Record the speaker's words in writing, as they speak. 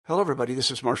Hello, everybody. This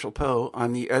is Marshall Poe.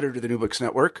 I'm the editor of the New Books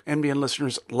Network. NBN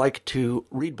listeners like to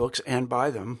read books and buy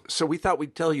them. So we thought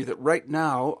we'd tell you that right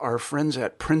now, our friends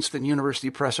at Princeton University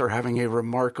Press are having a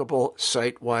remarkable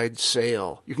site-wide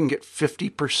sale. You can get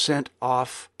 50%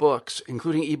 off books,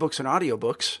 including ebooks and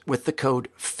audiobooks, with the code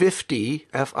 50,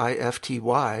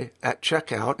 F-I-F-T-Y, at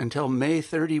checkout until May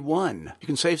 31. You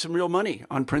can save some real money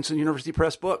on Princeton University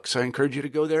Press books. I encourage you to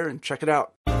go there and check it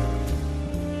out.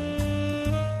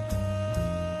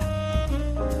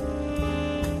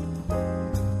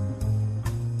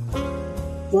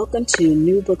 Welcome to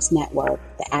New Books Network,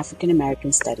 the African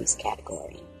American Studies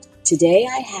category. Today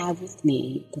I have with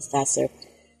me Professor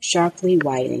Sharpley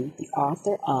Whiting, the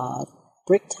author of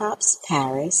Bricktops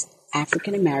Paris,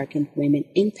 African American Women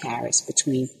in Paris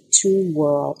Between Two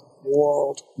World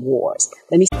Wars.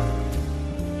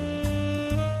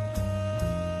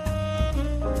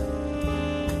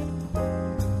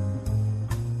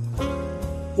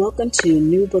 Welcome to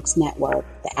New Books Network,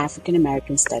 the African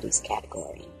American Studies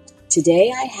category.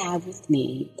 Today I have with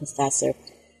me Professor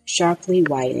Sharpley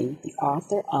Whiting, the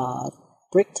author of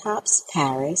Bricktops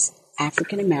Paris,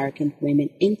 African American Women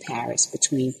in Paris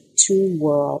Between Two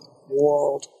World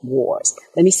Wars.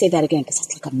 Let me say that again because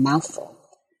it's like a mouthful.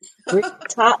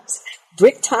 Bricktops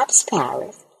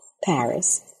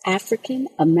Paris, African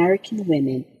American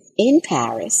Women in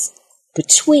Paris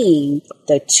Between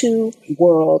the Two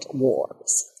World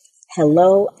Wars.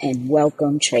 Hello and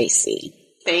welcome, Tracy.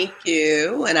 Thank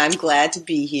you, and I'm glad to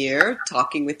be here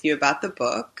talking with you about the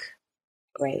book.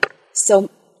 Great.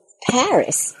 So,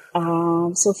 Paris.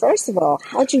 So first of all,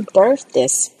 how'd you birth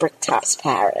this Bricktops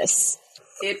Paris?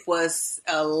 It was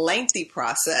a lengthy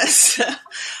process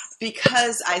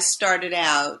because I started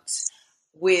out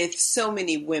with so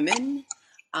many women.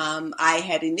 I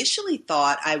had initially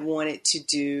thought I wanted to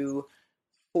do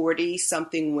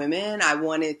 40-something women. I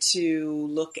wanted to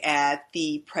look at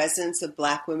the presence of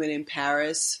Black women in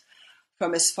Paris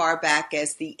from as far back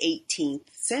as the 18th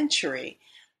century.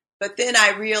 But then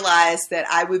I realized that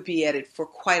I would be at it for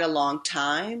quite a long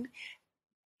time,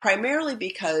 primarily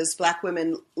because Black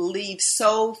women leave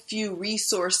so few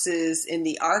resources in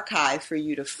the archive for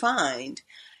you to find.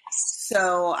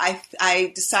 So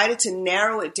I decided to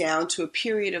narrow it down to a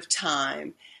period of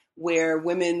time where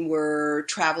women were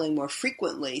traveling more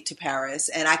frequently to Paris,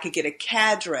 and I could get a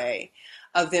cadre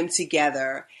of them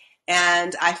together.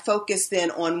 And I focused then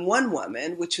on one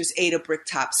woman, which was Ada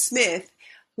Bricktop Smith,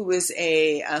 who was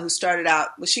who started out,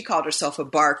 well, she called herself a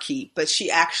barkeep, but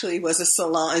she actually was a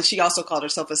salon, and she also called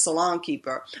herself a salon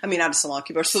keeper. I mean, not a salon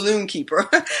keeper, a saloon keeper.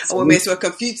 We may as well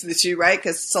confuse the two, right?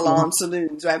 Because salon,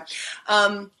 saloons, right?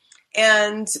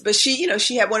 But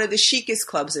she had one of the chicest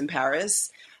clubs in Paris.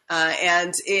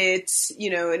 And it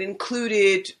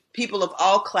included people of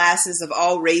all classes, of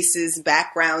all races,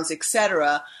 backgrounds,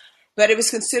 etc. But it was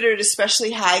considered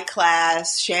especially high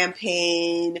class,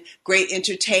 champagne, great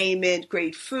entertainment,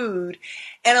 great food.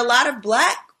 And a lot of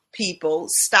Black people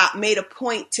made a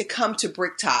point to come to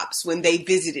Bricktops when they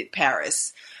visited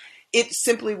Paris. It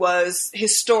simply was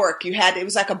historic. It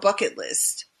was like a bucket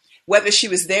list, whether she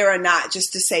was there or not,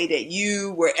 just to say that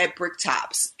you were at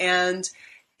Bricktops. And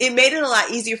it made it a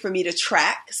lot easier for me to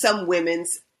track some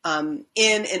women's in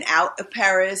and out of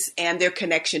Paris and their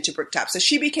connection to Bricktops. So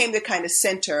she became the kind of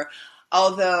center,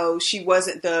 although she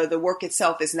wasn't, the work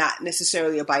itself is not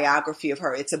necessarily a biography of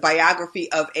her. It's a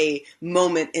biography of a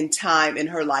moment in time in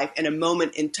her life and a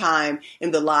moment in time in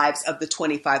the lives of the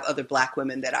 25 other Black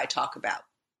women that I talk about.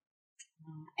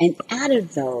 And out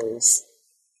of those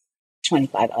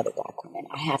 25 other Black women,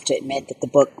 I have to admit that the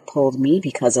book pulled me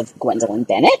because of Gwendolyn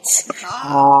Bennett.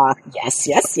 Yes.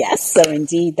 So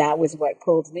indeed, that was what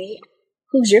pulled me.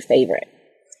 Who's your favorite?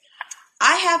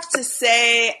 I have to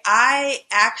say, I'm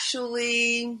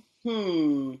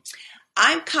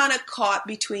kind of caught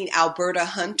between Alberta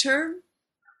Hunter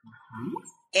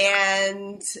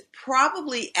and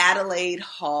probably Adelaide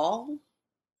Hall.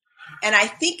 And I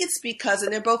think it's because,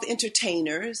 and they're both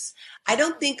entertainers. I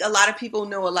don't think a lot of people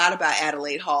know a lot about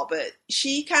Adelaide Hall, but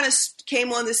she kind of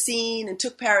came on the scene and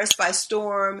took Paris by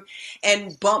storm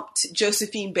and bumped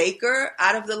Josephine Baker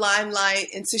out of the limelight.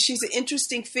 And so she's an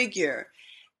interesting figure.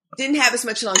 Didn't have as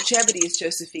much longevity as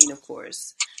Josephine, of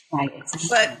course. Right.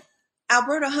 But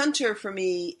Alberta Hunter, for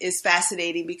me, is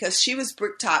fascinating because she was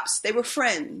Bricktops. They were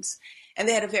friends. and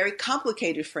they had a very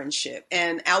complicated friendship.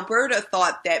 And Alberta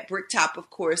thought that Bricktop, of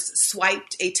course,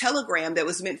 swiped a telegram that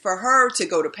was meant for her to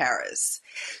go to Paris.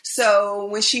 So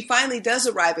when she finally does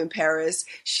arrive in Paris,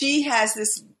 she has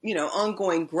this,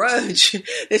 ongoing grudge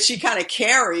that she kind of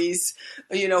carries,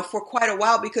 for quite a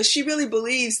while, because she really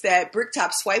believes that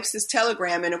Bricktop swipes this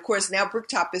telegram. And of course, now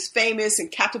Bricktop is famous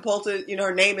and catapulted,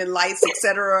 her name in lights,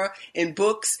 etc., in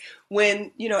books,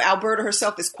 when, Alberta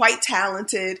herself is quite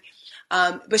talented.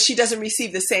 But she doesn't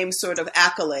receive the same sort of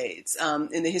accolades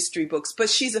in the history books. But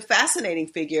she's a fascinating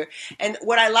figure. And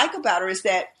what I like about her is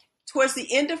that towards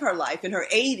the end of her life, in her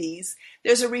 80s,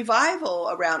 there's a revival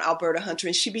around Alberta Hunter,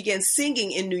 and she begins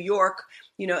singing in New York,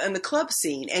 in the club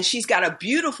scene. And she's got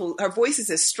her voice is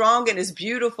as strong and as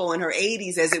beautiful in her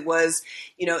 80s as it was,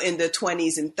 in the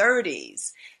 20s and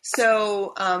 30s.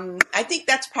 So I think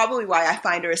that's probably why I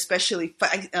find her especially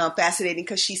fascinating,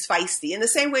 because she's feisty. In the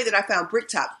same way that I found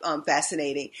Bricktop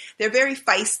fascinating. They're very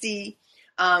feisty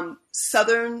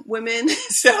Southern women.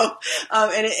 So,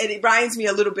 and it reminds me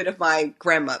a little bit of my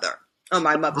grandmother on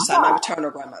my mother's side, my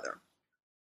maternal grandmother.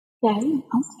 Yeah,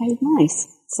 okay,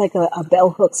 nice. It's like a Bell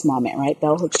Hooks moment, right?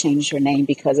 Bell Hooks changed her name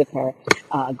because of her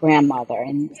grandmother,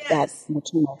 and yes. that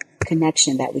maternal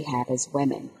connection that we have as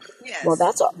women. Yes.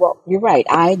 Well, you're right.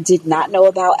 I did not know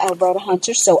about Alberta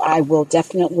Hunter, so I will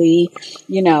definitely,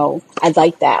 I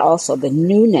like that also, the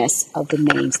newness of the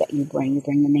names that you bring. You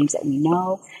bring the names that we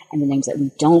know and the names that we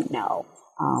don't know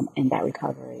in that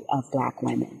recovery of Black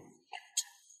women.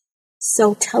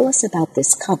 So tell us about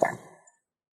this cover.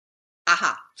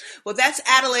 Aha. Well, that's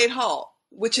Adelaide Hall,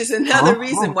 which is another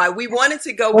reason why we wanted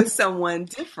to go with someone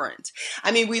different.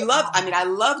 I mean, I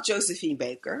love Josephine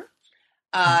Baker.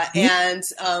 But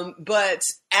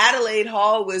Adelaide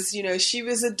Hall was, she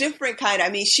was a different kind. I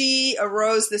mean, she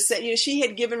arose she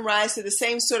had given rise to the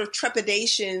same sort of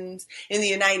trepidations in the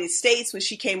United States when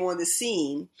she came on the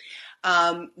scene.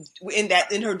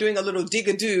 In her doing a little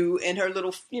dig-a-doo in her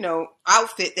little,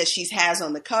 outfit that she has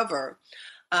on the cover.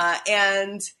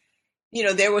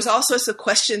 There was all sorts of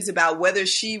questions about whether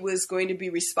she was going to be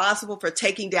responsible for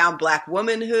taking down Black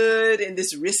womanhood in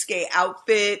this risque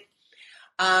outfit.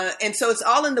 And so it's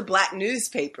all in the Black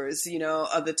newspapers,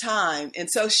 of the time.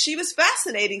 And so she was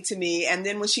fascinating to me. And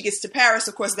then when she gets to Paris,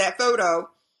 of course, that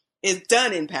photo is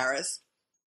done in Paris.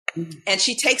 Mm-hmm. And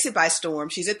she takes it by storm.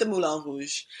 She's at the Moulin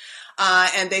Rouge.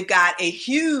 And they've got a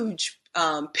huge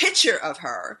picture of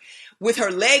her with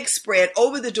her legs spread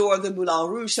over the door of the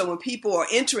Moulin Rouge. So when people are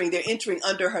entering, they're entering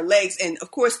under her legs. And of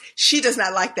course, she does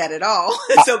not like that at all.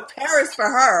 So Paris for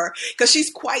her, because she's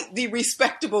quite the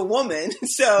respectable woman.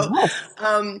 So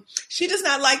she does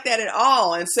not like that at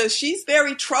all. And so she's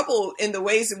very troubled in the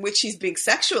ways in which she's being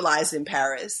sexualized in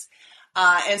Paris.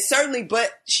 And certainly,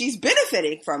 but she's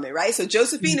benefiting from it, right? So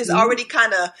Josephine has already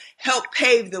kind of helped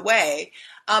pave the way.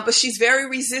 But she's very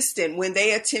resistant when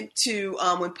they attempt to,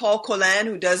 when Paul Colin,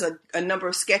 who does a number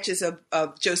of sketches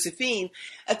of Josephine,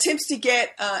 attempts to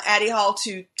get Addie Hall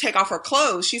to take off her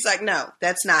clothes. She's like, no,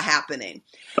 that's not happening.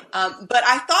 But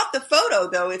I thought the photo,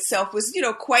 though, itself was,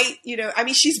 quite,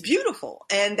 she's beautiful.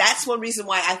 And that's one reason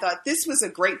why I thought this was a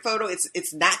great photo.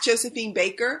 It's not Josephine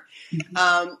Baker.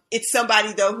 It's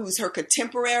somebody, though, who's her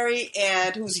contemporary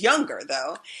and who's younger,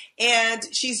 though. And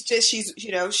she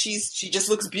just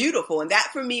looks beautiful. And that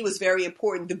for me was very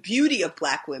important. The beauty of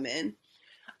Black women,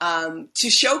 to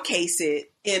showcase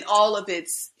it in all of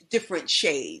its different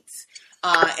shades.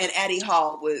 And Addie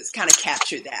Hall was kind of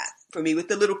captured that for me with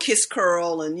the little kiss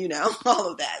curl and,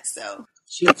 all of that. So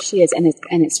she is. And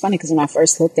it's funny because when I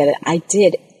first looked at it, I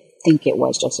did think it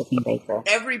was Josephine Baker.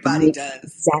 Everybody does.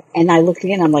 Exactly. And I looked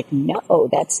again, I'm like, no,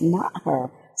 that's not her.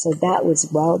 So that was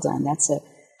well done.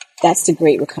 That's the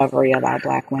great recovery of our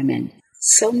Black women.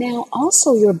 So now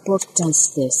also your book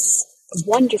does this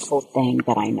wonderful thing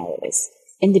that I noticed.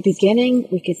 In the beginning,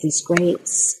 we get this great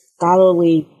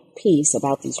scholarly piece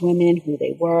about these women, who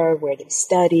they were, where they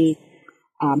studied,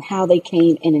 how they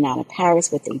came in and out of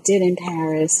Paris, what they did in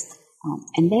Paris.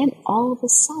 And then all of a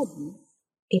sudden,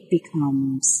 it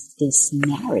becomes this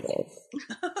narrative.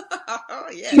 Oh,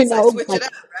 yes. I switch it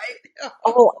up,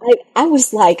 right? I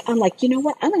was like, you know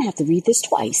what? I'm going to have to read this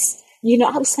twice.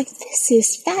 I was like, this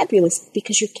is fabulous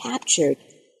because you're captured.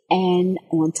 And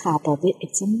on top of it,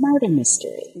 it's a murder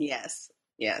mystery. Yes.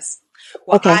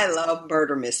 Well, okay. I love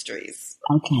murder mysteries.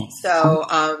 Okay.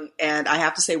 So, and I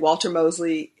have to say Walter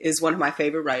Mosley is one of my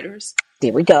favorite writers.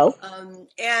 There we go.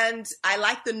 And I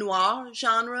like the noir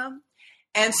genre.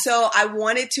 And so I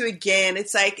wanted to, again,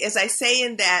 it's like, as I say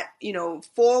in that,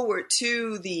 forward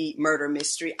to the murder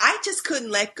mystery, I just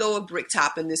couldn't let go of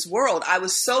Bricktop in this world. I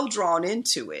was so drawn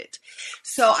into it.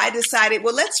 So I decided,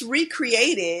 well, let's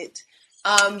recreate it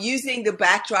using the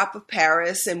backdrop of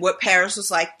Paris and what Paris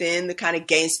was like then, the kind of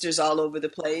gangsters all over the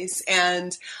place.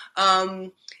 And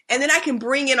then I can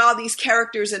bring in all these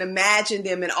characters and imagine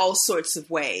them in all sorts of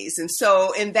ways. And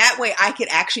so in that way, I could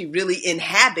actually really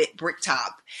inhabit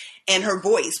Bricktop and her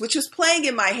voice, which was playing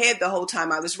in my head the whole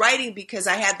time I was writing, because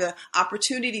I had the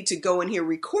opportunity to go and hear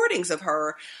recordings of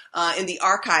her in the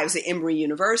archives at Emory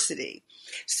University.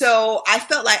 So I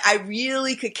felt like I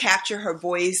really could capture her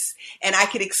voice, and I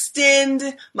could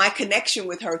extend my connection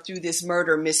with her through this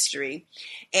murder mystery.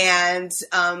 And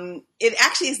it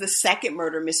actually is the second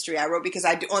murder mystery I wrote, because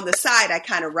on the side, I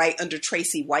kind of write under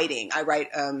Tracy Whiting. I write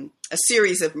a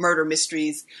series of murder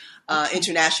mysteries,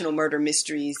 international murder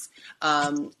mysteries,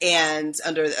 and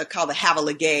called the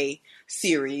Havre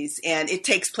series, and it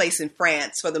takes place in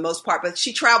France for the most part, but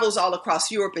she travels all across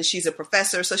Europe, and she's a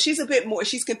professor, so she's a bit more,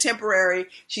 she's contemporary,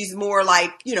 she's more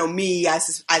like, me, I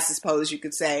suppose you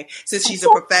could say, since she's a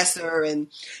professor, and,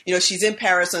 she's in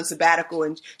Paris on sabbatical,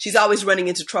 and she's always running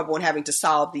into trouble and having to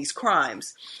solve these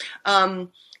crimes.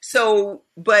 So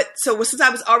since I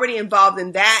was already involved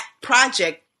in that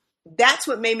project, that's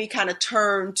what made me kind of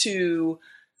turn to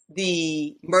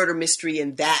the murder mystery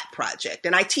in that project.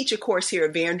 And I teach a course here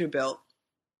at Vanderbilt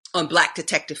on Black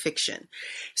detective fiction.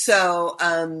 So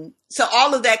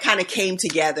all of that kind of came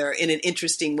together in an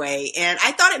interesting way. And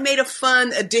I thought it made a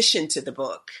fun addition to the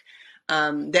book,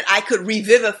 that I could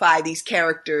revivify these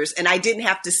characters, and I didn't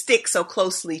have to stick so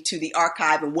closely to the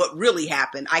archive and what really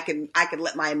happened. I could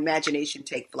let my imagination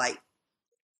take flight.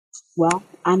 Well,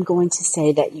 I'm going to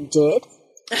say that you did.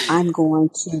 I'm going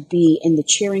to be in the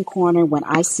cheering corner when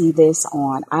I see this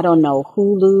on, I don't know,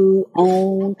 Hulu,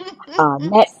 OWN,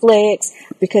 Netflix,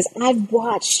 because I've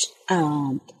watched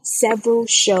several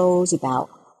shows about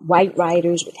white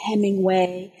writers with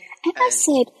Hemingway, and I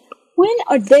said, when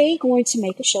are they going to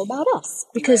make a show about us?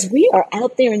 Because we are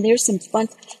out there and there's some fun.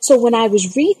 So when I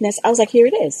was reading this, I was like, here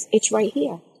it is. It's right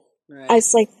here. Right. I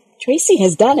was like, Tracy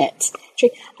has done it.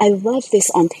 I love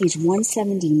this on page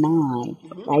 179,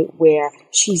 right, where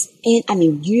she's in,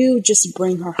 you just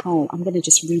bring her home. I'm going to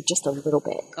just read just a little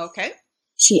bit. Okay.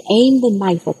 She aimed the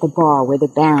knife at the bar where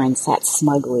the Baron sat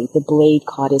smugly. The blade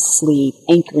caught his sleeve,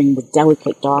 anchoring with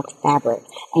delicate dark fabric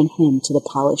and him to the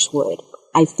polished wood.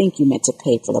 I think you meant to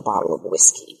pay for the bottle of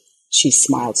whiskey. She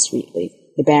smiled sweetly.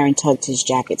 The Baron tugged his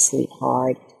jacket sleeve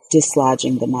hard,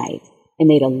 dislodging the knife, and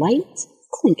made a light,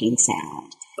 clinking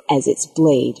sound as its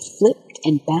blade flipped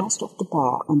and bounced off the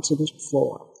bar onto the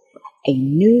floor.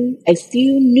 A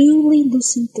few newly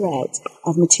loosened threads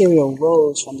of material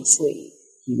rose from the sleeve.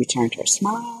 He returned her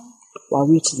smile while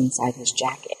reaching inside his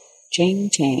jacket. Chang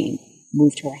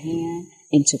moved her hand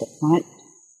into the front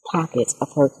pockets of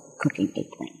her cooking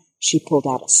apron. She pulled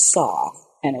out a saw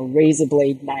and a razor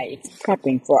blade knife,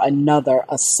 prepping for another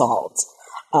assault.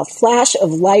 A flash of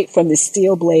light from the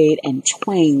steel blade and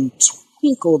twang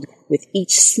twinkled with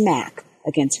each smack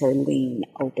against her lean,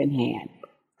 open hand.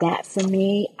 That, for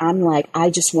me, I'm like, I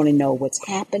just want to know what's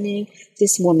happening.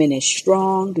 This woman is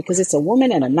strong, because it's a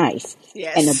woman and a knife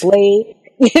and a blade.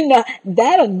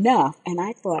 That enough. And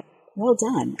I thought, well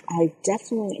done. I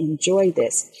definitely enjoyed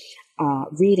this.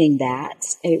 Reading that,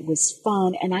 it was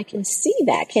fun, and I can see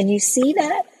that. Can you see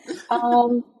that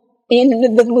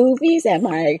in the movies?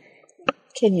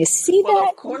 Can you see that?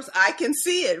 Of course, I can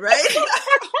see it, right?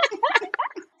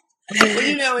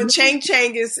 Well, and Chang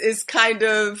is kind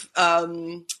of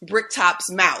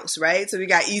Bricktop's mouse, right? So we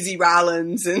got Easy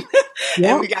Rollins and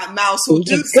we got Mouse who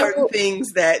do certain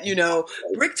things that,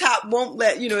 Bricktop won't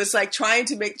let, it's like trying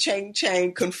to make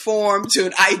Chang conform to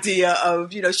an idea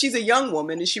of, she's a young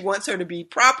woman and she wants her to be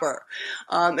proper.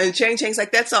 And Chang's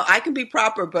like, that's all, I can be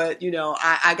proper, but,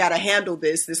 I got to handle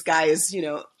this. This guy is,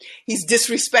 he's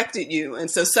disrespected you. And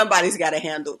so somebody's got to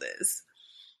handle this.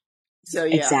 So,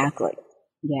 yeah. Exactly.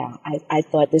 Yeah, I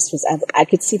thought this was, I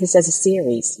could see this as a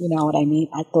series, you know what I mean?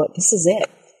 I thought, this is it.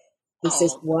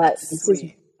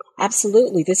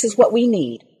 Absolutely, this is what we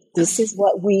need. This is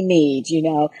what we need,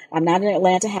 I'm not an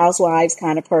Atlanta Housewives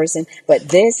kind of person, but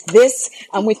this,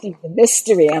 I'm with you, the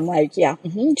mystery. I'm like, yeah,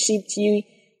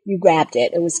 you grabbed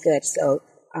it. It was good. So,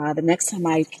 the next time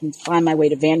I can find my way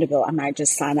to Vanderbilt, I might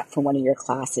just sign up for one of your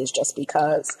classes just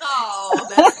because. Oh,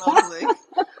 that's lovely.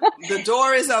 The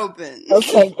door is open.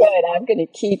 Okay, good. I'm going to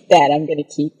keep that.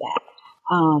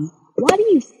 Why do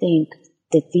you think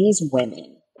that these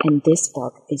women and this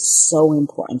book is so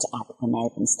important to African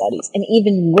American studies and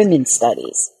even women's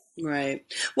studies? Right.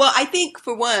 Well, I think,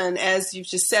 for one, as you've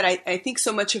just said, I think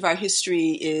so much of our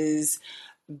history is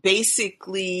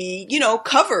basically,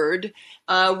 covered.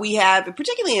 We have,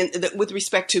 particularly with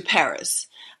respect to Paris.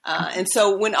 And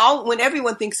so when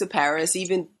everyone thinks of Paris,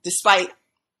 even despite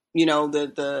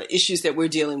the issues that we're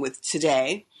dealing with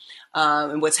today.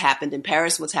 And what's happened in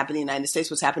Paris, what's happened in the United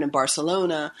States, what's happened in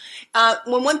Barcelona.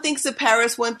 When one thinks of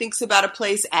Paris, one thinks about a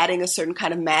place adding a certain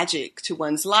kind of magic to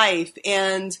one's life.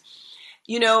 And,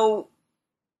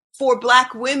 for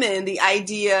Black women, the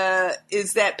idea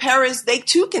is that Paris, they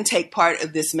too can take part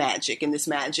of this magic. And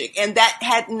that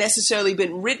hadn't necessarily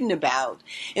been written about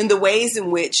in the ways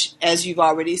in which, as you've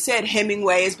already said,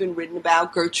 Hemingway has been written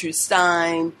about, Gertrude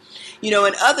Stein,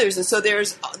 and others. And so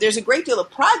there's a great deal of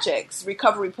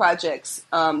recovery projects,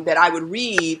 that I would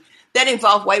read that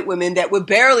involve white women that would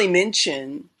barely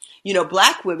mention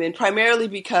Black women, primarily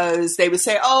because they would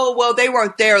say, oh, well, they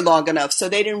weren't there long enough, so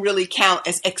they didn't really count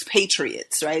as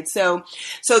expatriates, right? So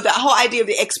the whole idea of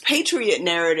the expatriate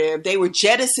narrative, they were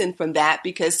jettisoned from that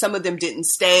because some of them didn't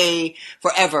stay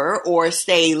forever or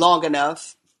stay long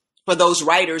enough for those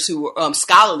writers who were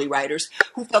scholarly writers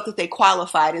who felt that they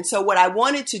qualified. And so what I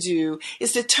wanted to do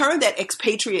is to turn that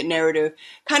expatriate narrative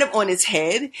kind of on its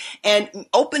head and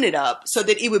open it up so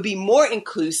that it would be more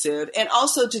inclusive, and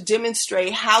also to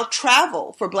demonstrate how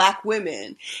travel for Black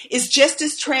women is just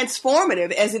as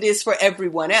transformative as it is for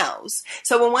everyone else.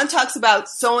 So when one talks about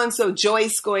so-and-so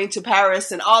Joyce going to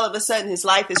Paris and all of a sudden his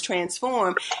life is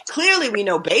transformed, clearly we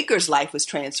know Baker's life was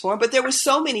transformed, but there were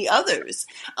so many others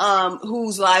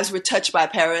whose lives were touched by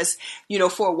Paris,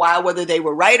 for a while, whether they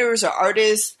were writers or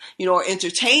artists, or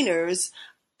entertainers,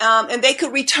 and they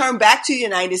could return back to the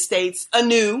United States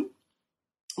anew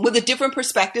with a different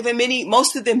perspective. And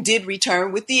most of them did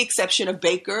return, with the exception of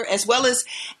Baker, as well as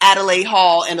Adelaide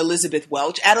Hall and Elizabeth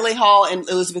Welch. Adelaide Hall and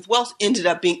Elizabeth Welch ended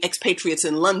up being expatriates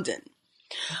in London.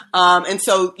 And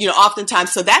so,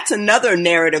 oftentimes, so that's another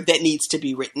narrative that needs to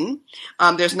be written.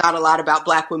 There's not a lot about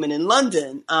Black women in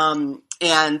London,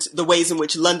 and the ways in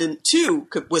which London, too,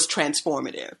 was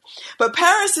transformative. But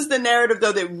Paris is the narrative,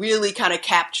 though, that really kind of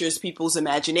captures people's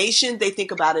imagination. They think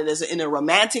about it in a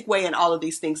romantic way and all of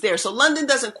these things there. So London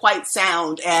doesn't quite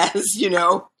sound as,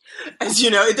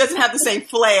 it doesn't have the same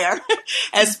flair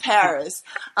as Paris.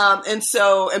 And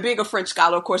being a French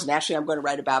scholar, of course, naturally, I'm going to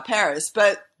write about Paris.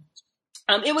 But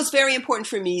it was very important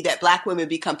for me that Black women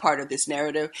become part of this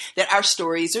narrative, that our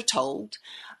stories are told,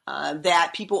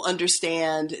 that people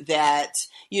understand that,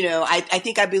 I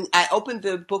think I opened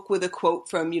the book with a quote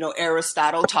from,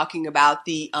 Aristotle, talking about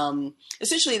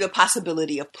essentially the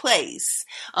possibility of place,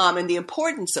 and the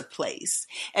importance of place,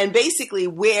 and basically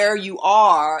where you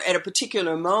are at a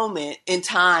particular moment in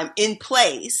time, in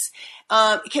place,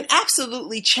 can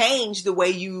absolutely change the way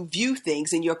you view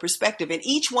things in your perspective. And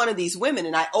each one of these women,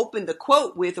 and I opened the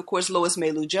quote with, of course, Lois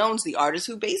Mailou Jones, the artist,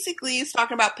 who basically is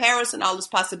talking about Paris and all its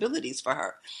possibilities for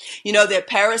her. That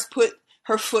Paris put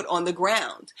her foot on the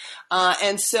ground.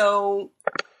 And so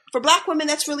for Black women,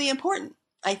 that's really important,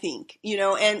 I think,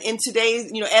 and in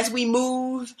today's, as we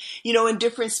move, in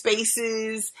different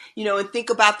spaces, and think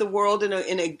about the world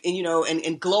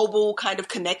in global kind of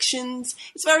connections,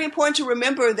 it's very important to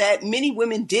remember that many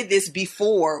women did this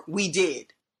before we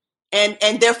did.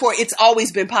 And therefore it's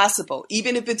always been possible.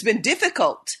 Even if it's been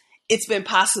difficult, it's been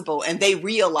possible. And they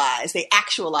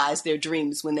actualized their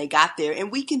dreams when they got there.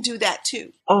 And we can do that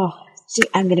too. Oh, see,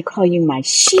 I'm going to call you my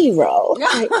shero.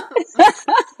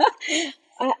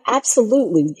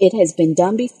 Absolutely. It has been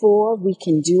done before. We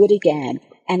can do it again.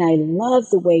 And I love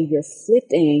the way you're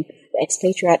flipping the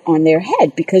expatriate on their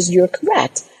head, because you're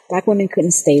correct. Black women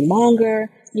couldn't stay longer.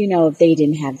 If they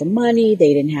didn't have the money,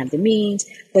 they didn't have the means,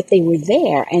 but they were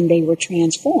there and they were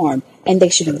transformed, and they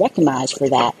should be recognized for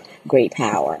that great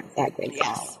power, power.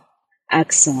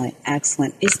 Excellent.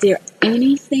 Excellent. Is there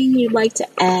anything you'd like to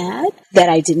add that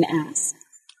I didn't ask?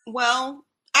 Well,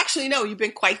 actually, no, you've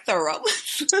been quite thorough.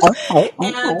 Okay.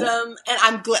 And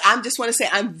I'm glad. I just want to say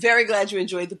I'm very glad you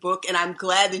enjoyed the book, and I'm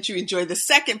glad that you enjoyed the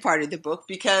second part of the book,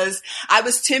 because I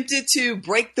was tempted to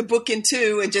break the book in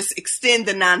two and just extend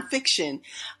the nonfiction.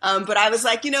 But I was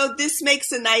like, this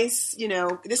makes a nice,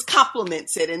 this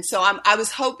complements it. And so I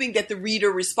was hoping that the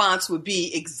reader response would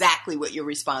be exactly what your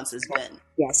response has been.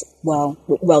 Yes. Well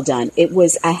done.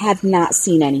 I have not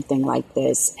seen anything like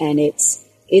this, and it's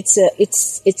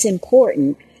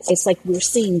important. It's like we're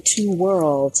seeing two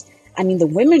worlds. I mean, the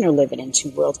women are living in two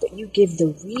worlds, but you give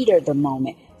the reader the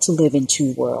moment to live in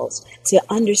two worlds, to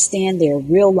understand their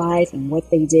real life and what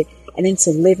they did, and then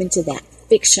to live into that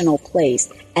fictional place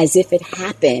as if it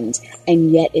happened,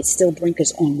 and yet it still brings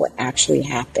us on what actually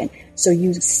happened. So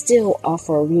you still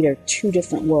offer a reader two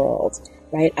different worlds,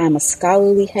 right? I'm a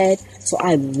scholarly head, so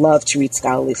I love to read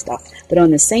scholarly stuff. But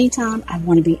on the same time, I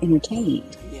want to be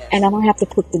entertained. Yes. And I don't have to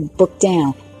put the book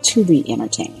down to be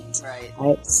entertained.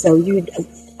 Right? So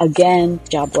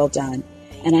job well done.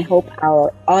 And I hope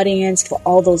our audience, for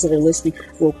all those that are listening,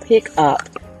 will pick up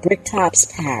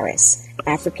Bricktops Paris,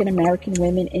 African American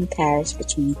Women in Paris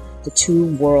Between the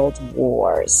Two World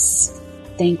Wars.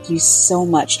 Thank you so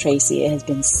much, Tracy. It has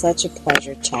been such a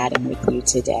pleasure chatting with you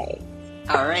today.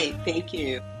 All right. Thank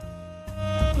you.